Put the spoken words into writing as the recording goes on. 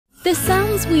The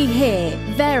sounds we hear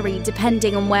vary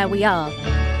depending on where we are.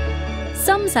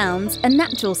 Some sounds are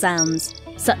natural sounds,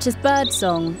 such as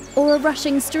birdsong or a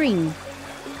rushing stream.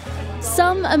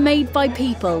 Some are made by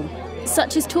people,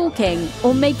 such as talking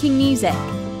or making music.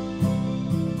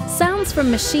 Sounds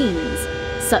from machines,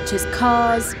 such as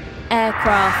cars,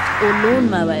 aircraft or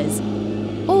lawnmowers.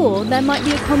 Or there might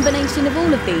be a combination of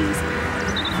all of these.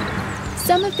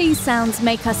 Some of these sounds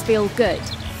make us feel good,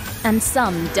 and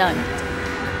some don't.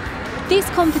 This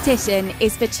competition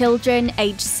is for children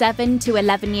aged 7 to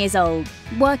 11 years old,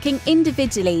 working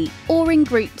individually or in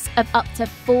groups of up to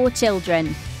 4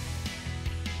 children.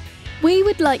 We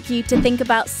would like you to think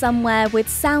about somewhere with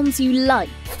sounds you like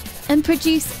and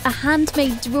produce a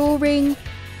handmade drawing,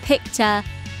 picture,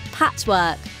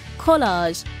 patchwork,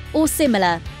 collage or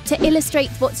similar to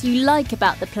illustrate what you like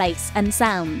about the place and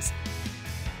sounds.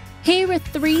 Here are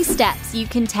 3 steps you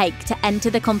can take to enter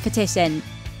the competition.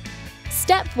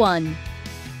 Step 1.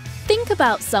 Think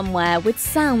about somewhere with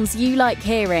sounds you like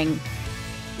hearing.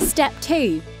 Step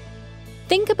 2.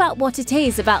 Think about what it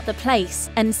is about the place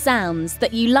and sounds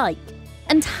that you like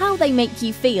and how they make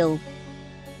you feel.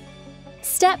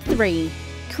 Step 3.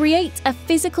 Create a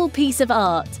physical piece of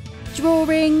art,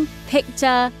 drawing,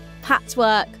 picture,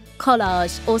 patchwork,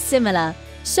 collage or similar,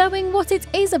 showing what it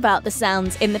is about the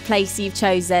sounds in the place you've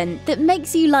chosen that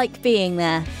makes you like being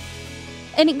there.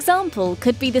 An example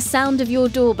could be the sound of your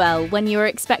doorbell when you're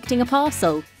expecting a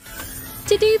parcel.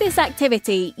 To do this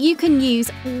activity, you can use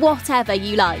whatever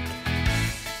you like.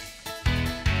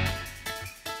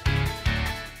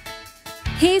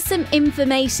 Here's some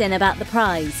information about the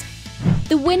prize.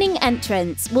 The winning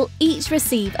entrants will each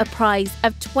receive a prize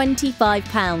of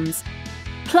 £25,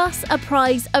 plus a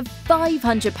prize of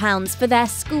 £500 for their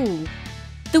school.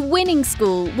 The winning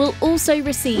school will also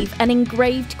receive an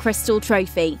engraved crystal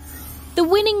trophy. The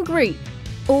winning group,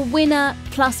 or winner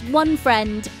plus 1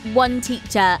 friend, 1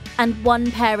 teacher and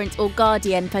 1 parent or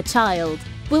guardian per child,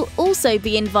 will also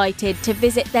be invited to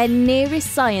visit their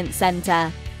nearest science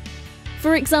centre.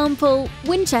 For example,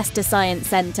 Winchester Science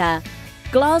Centre,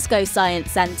 Glasgow Science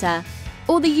Centre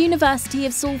or the University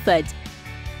of Salford.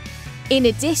 In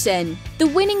addition, the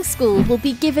winning school will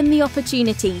be given the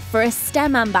opportunity for a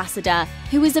STEM ambassador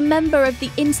who is a member of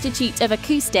the Institute of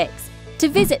Acoustics to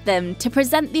visit them to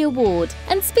present the award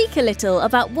and speak a little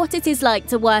about what it is like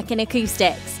to work in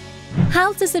acoustics.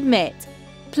 How to submit?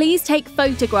 Please take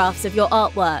photographs of your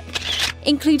artwork,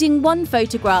 including 1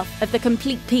 photograph of the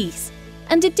complete piece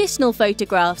and additional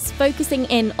photographs focusing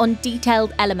in on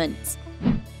detailed elements.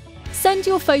 Send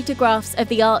your photographs of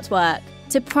the artwork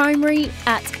to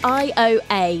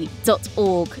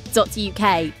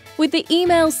primary@ioa.org.uk with the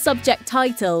email subject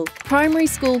title Primary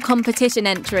School Competition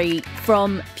Entry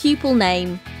from Pupil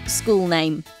Name, School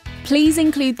Name. Please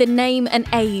include the name and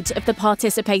age of the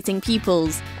participating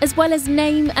pupils, as well as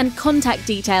name and contact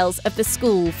details of the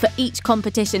school for each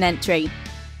competition entry.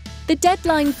 The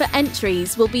deadline for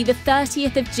entries will be the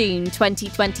 30th of June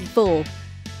 2024.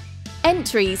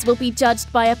 Entries will be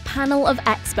judged by a panel of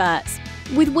experts,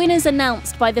 with winners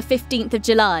announced by the 15th of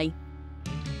July.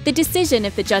 The decision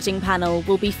of the judging panel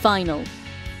will be final.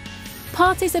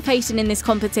 Participation in this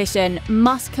competition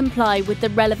must comply with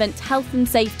the relevant health and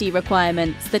safety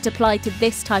requirements that apply to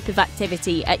this type of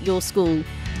activity at your school.